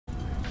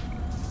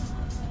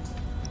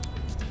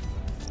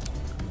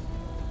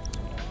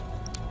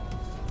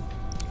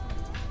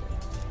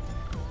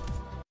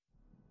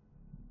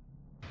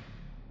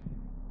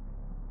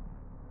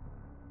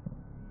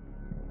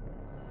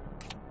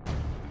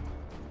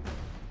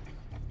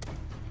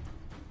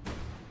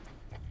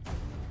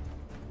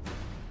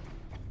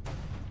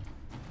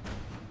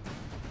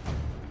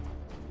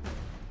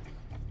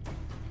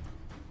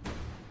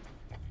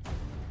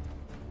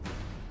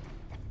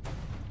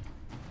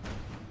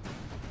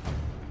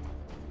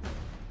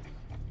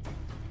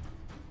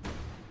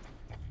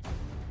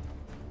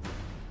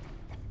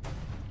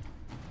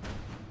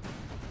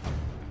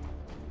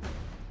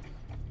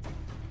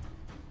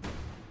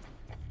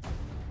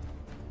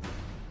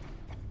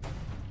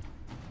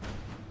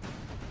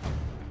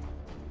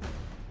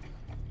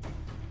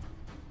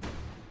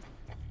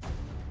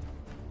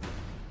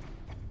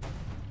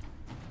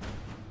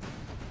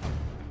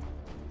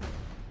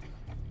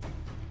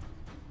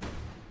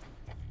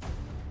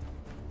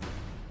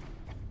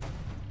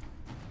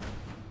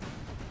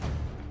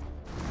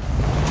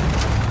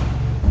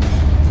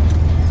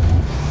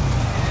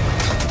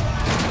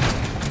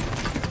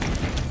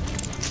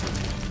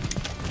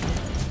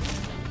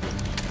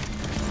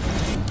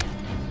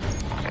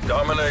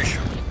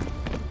Domination.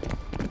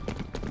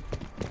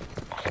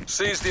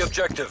 Seize the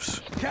objectives.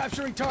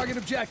 Capturing target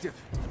objective.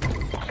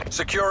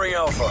 Securing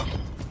Alpha.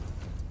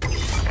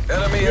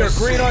 Enemy You're is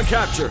green on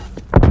capture.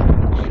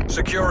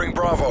 securing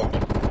Bravo.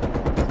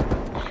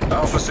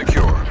 Alpha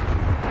secure.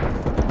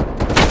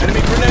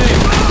 Enemy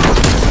grenade.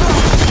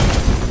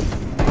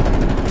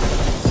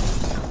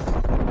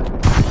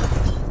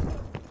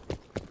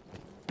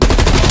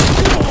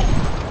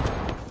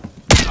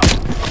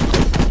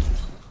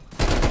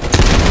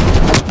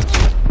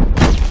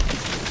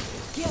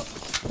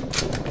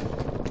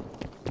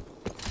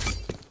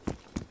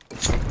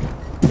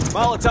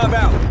 Molotov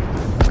out.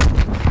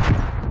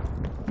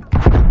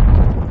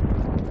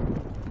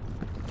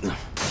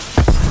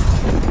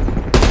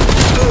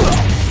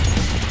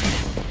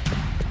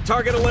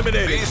 Target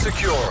eliminated. B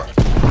secure.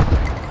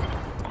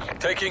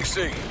 Taking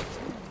C.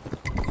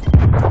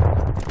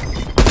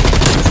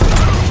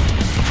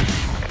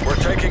 We're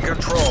taking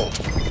control.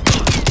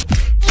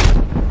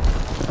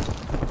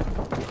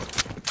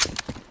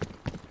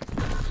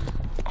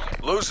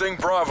 Losing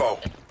Bravo.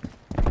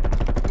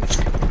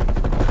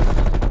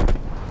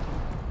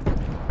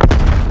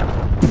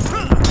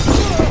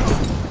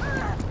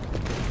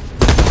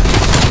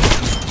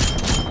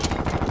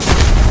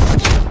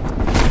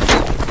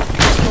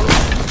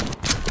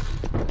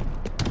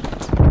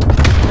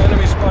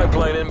 Enemy spy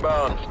plane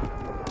inbound.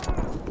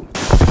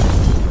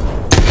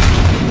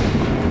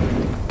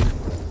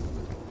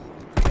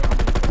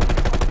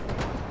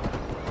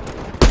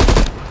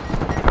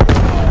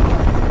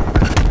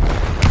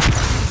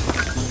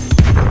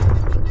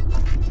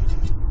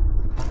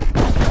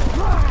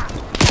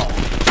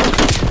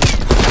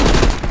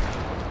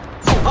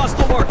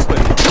 Hostile marksman.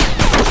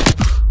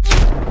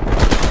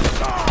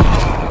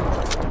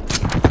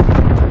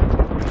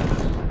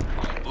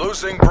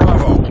 Losing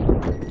Bravo.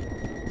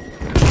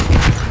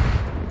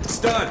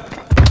 Stun.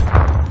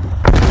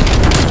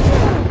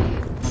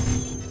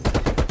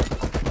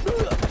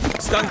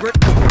 Stun grip.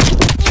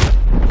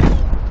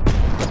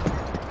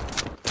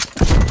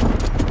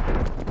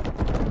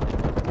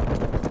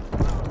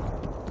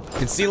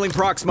 Concealing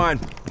prox mine.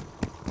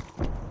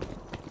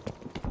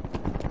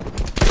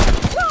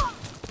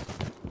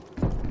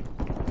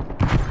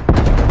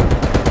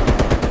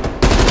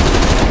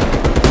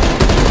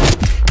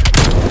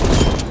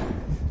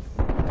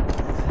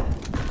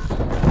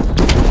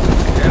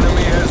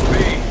 Enemy has B.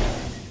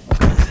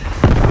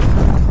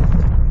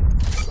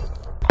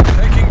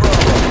 Taking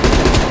Bravo.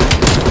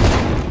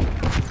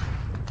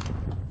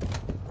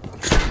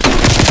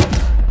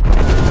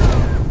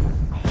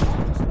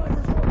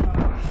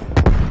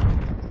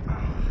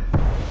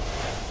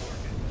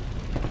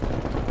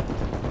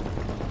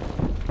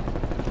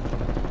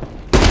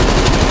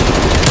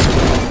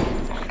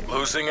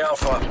 Losing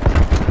Alpha.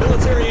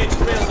 Military age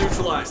command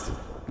neutralized.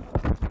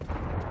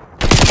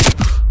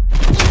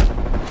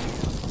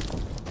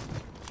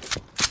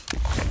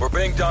 We're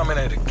being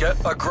dominated. Get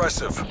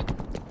aggressive.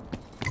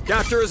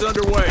 Capture is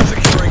underway.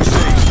 Securing C.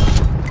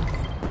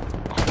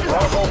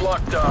 Bravo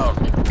locked down.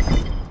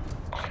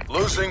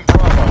 Losing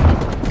Bravo.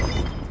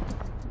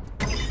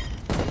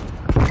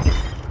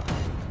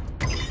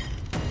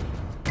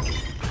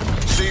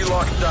 C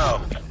locked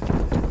down.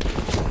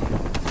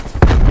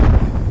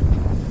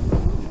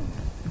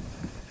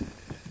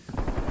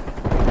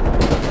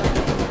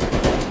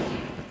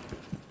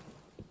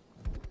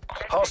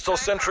 Hostile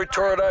sentry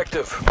turret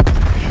active.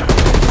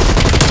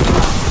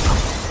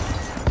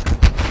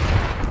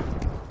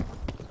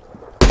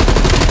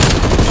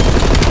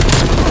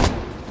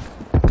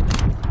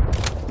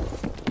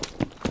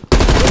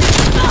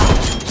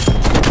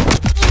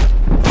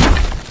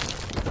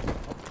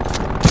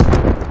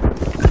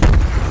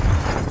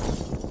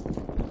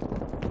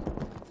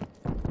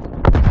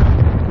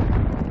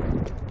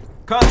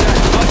 Contact.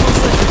 Hostile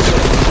sentry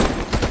turret.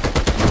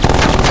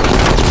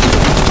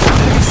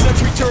 Enemy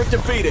sentry turret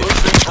defeated.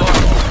 Losing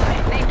Bravo.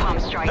 Napalm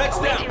strike. Heads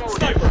Awaiting down. orders.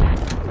 Sniper.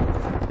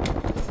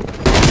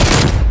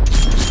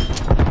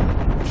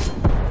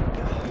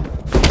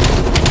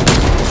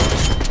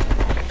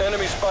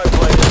 Enemy spy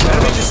plane inbound.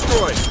 Enemy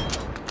destroyed.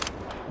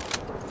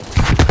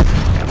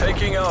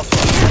 Taking Alpha.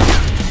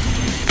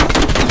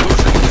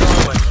 Losing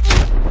Charlie.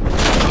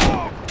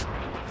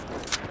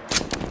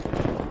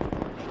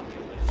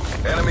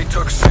 Enemy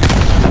took C.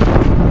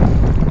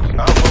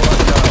 Alpha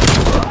locked down.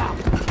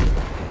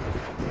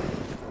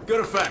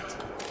 Good effect.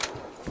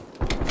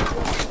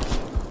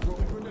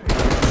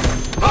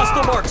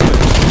 Hostile marksman.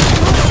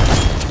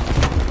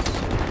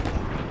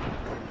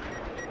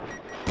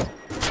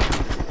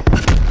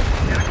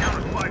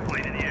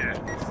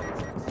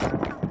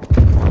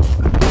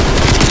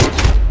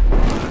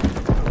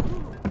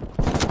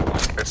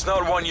 It's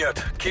not one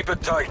yet. Keep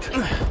it tight.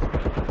 Enemy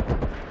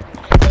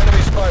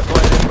spy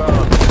plane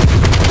inbound.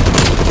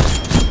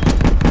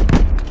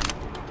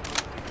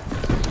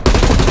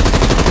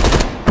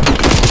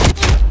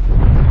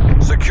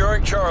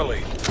 Securing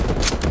Charlie.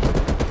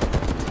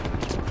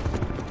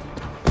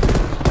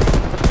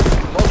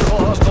 Multiple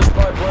hostile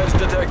spy planes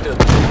detected.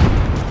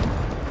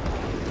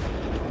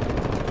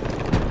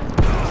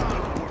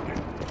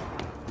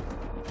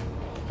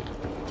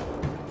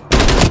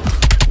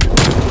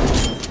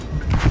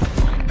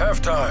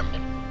 time.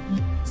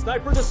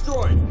 Sniper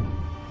destroyed.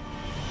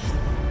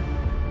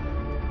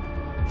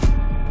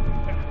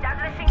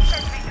 Establishing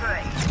sentry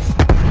turret.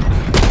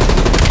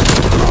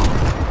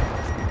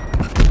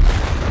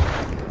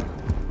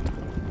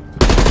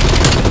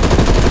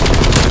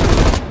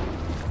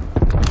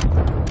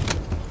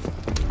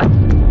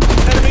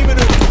 Enemy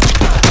maneuver.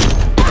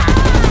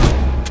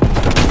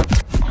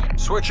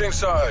 Switching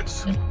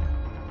sides.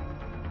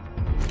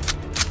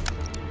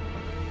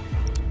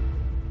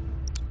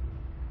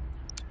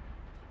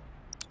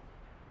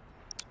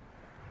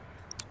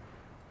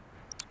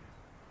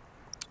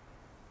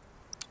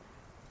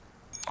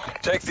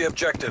 Take the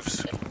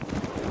objectives.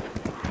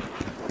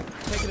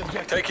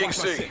 Taking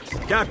C.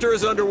 Capture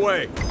is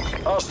underway.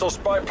 Hostile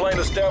spy plane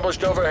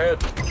established overhead.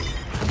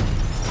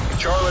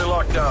 Charlie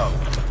locked down.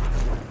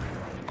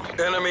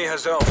 Enemy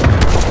has Alpha.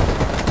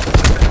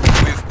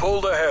 We've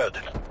pulled ahead.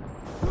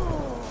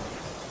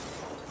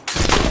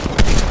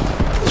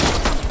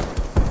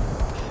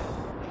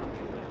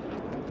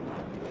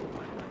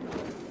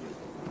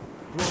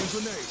 Throwing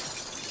grenade.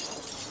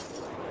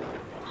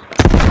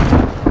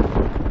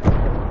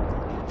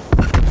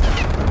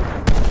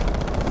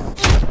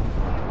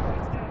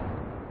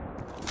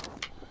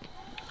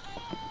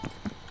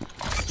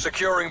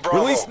 Securing Bravo.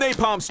 Release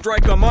napalm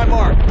strike on my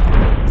mark.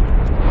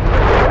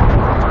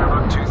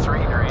 Firebug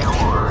 2-3, area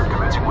alarm.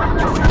 Commencing weapon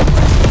drilling.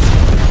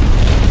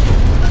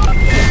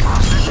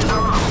 Hostages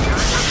are up.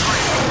 Units are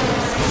free.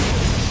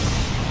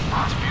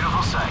 That's a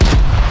beautiful sight.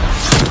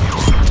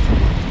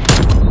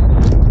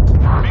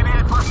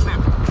 BB-8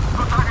 positive.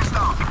 Good targets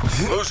down.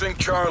 Losing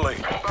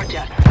Charlie.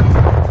 Roger.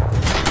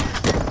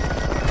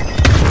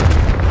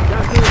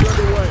 Capture is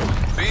underway.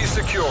 B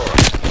secure.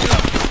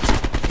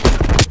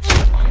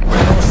 We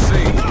lost C.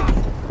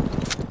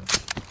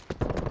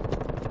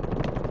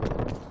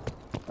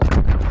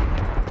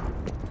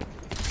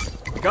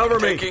 Cover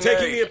me. Taking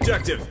Taking A. the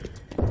objective.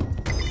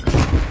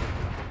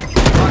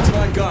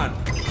 Marksman gun.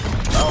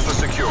 Alpha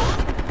secure.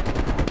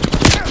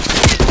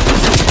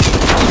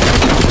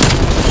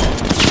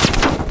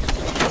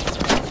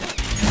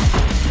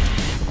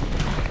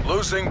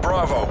 Losing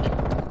Bravo.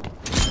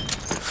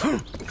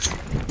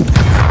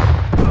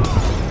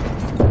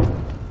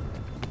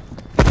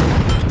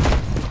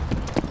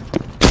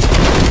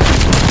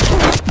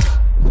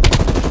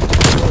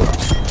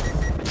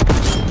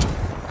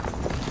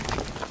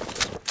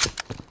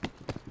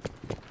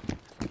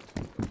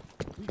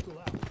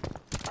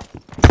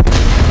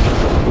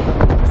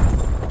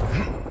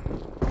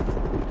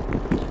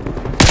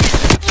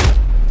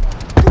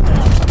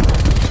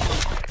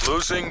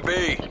 Losing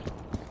B.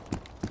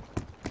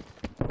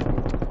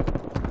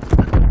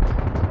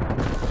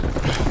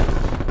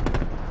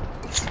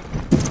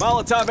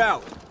 Molotov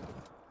out.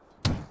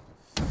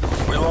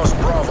 We lost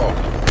Bravo.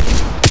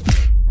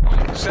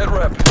 Set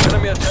rep.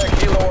 Enemy attack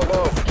helo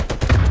above.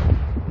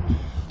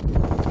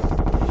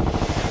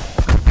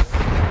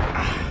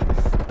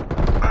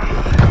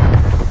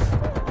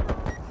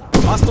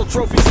 Hostile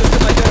trophy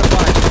system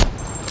identified.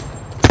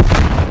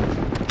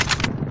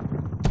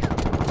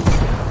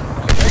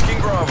 Taking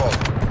Bravo.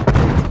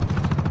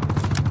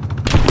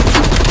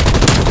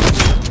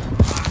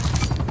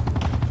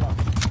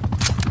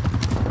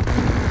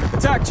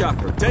 Attack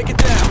chopper. Take it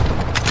down.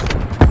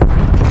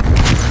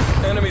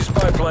 Enemy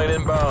spy plane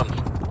inbound.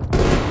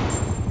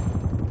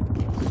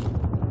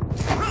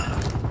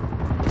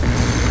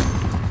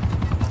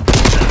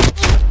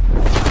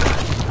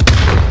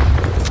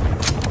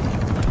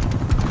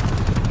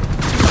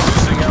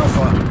 Losing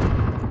Alpha.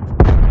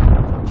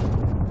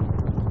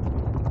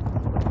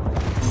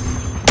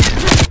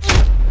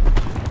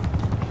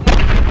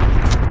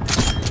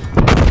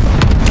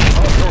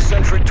 Hostile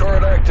sentry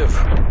turret active.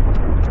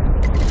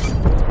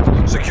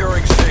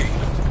 Securing C.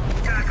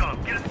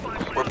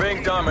 We're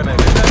being dominated.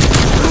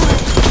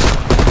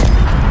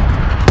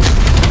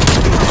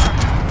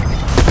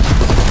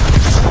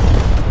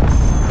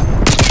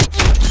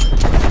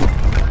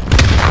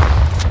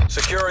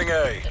 Securing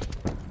A.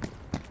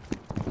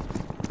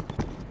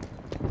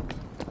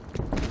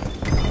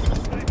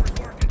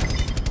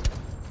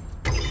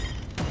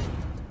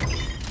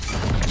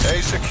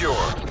 A secure.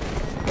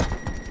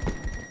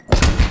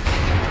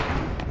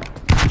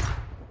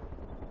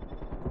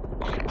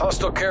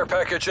 Hostile care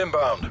package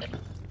inbound.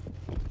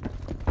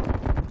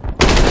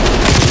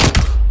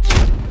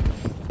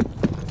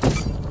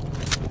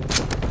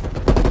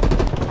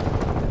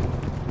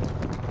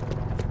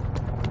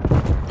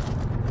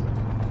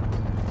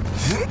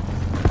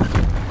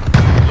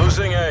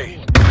 Losing A.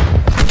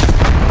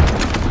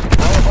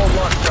 Bravo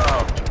locked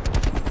down.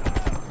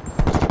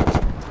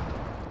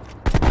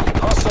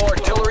 Hostile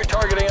artillery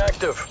targeting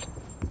active.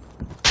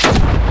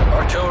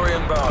 Artillery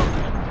inbound.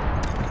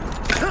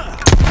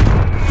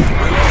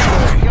 We lost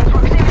A. Your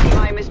proximity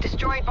mine was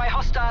destroyed by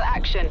hostile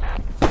action.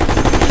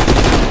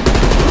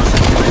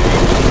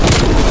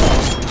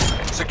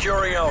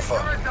 Securing Alpha.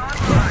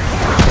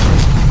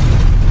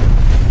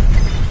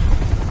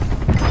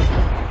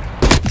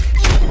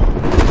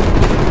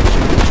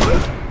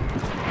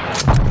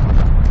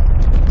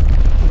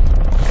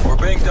 We're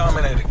being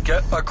dominated.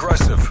 Get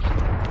aggressive.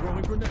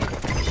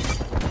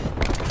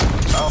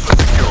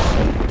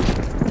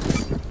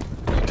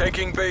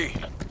 Marking B.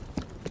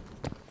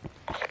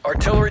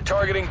 Artillery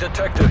targeting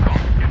detected. Net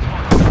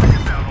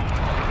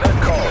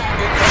call.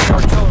 Incoming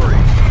artillery.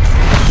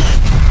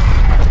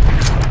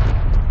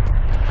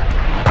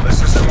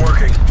 This isn't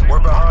working. We're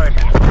behind.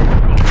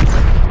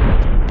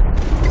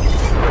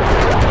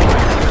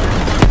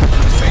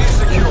 B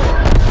secure.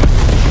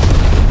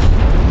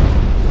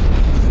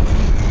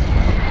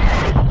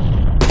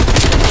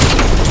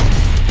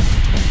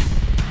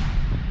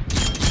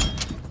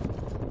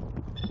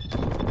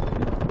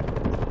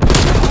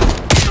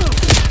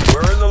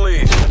 We're in the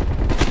lead.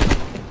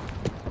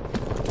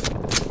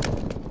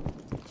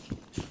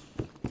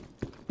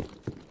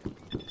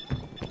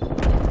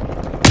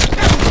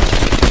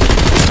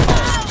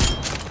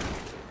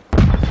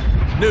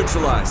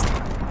 Neutralized.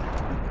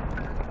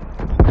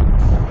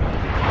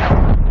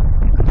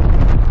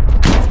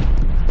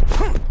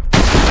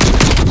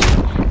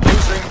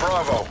 Losing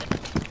Bravo.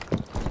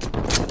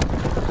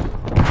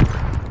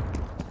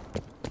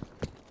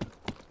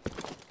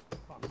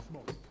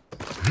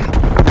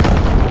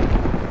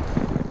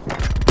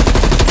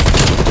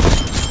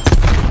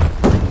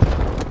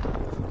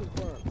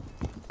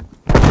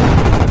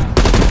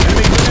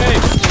 Enemy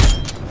grenade!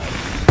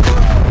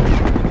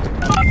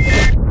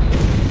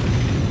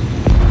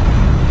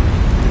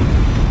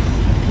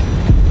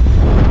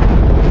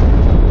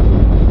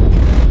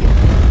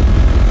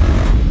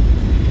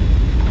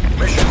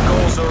 Mission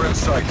goals are in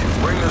sight.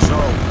 Bring us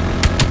home.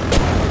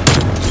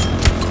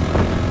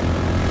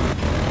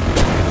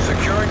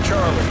 Securing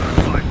Charlie.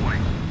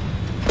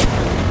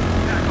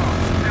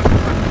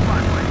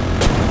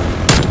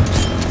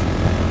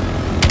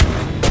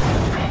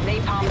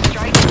 Napalm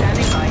strike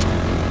standing by.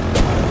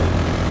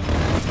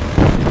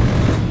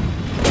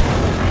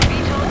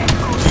 VTOL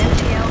escort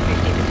MTL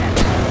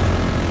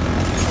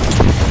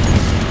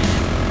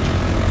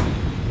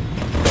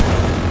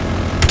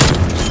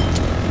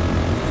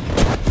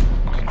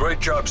 50%. Great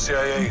job,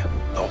 CIA.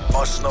 No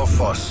muss, no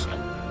fuss.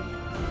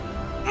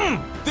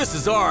 This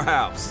is our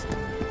house.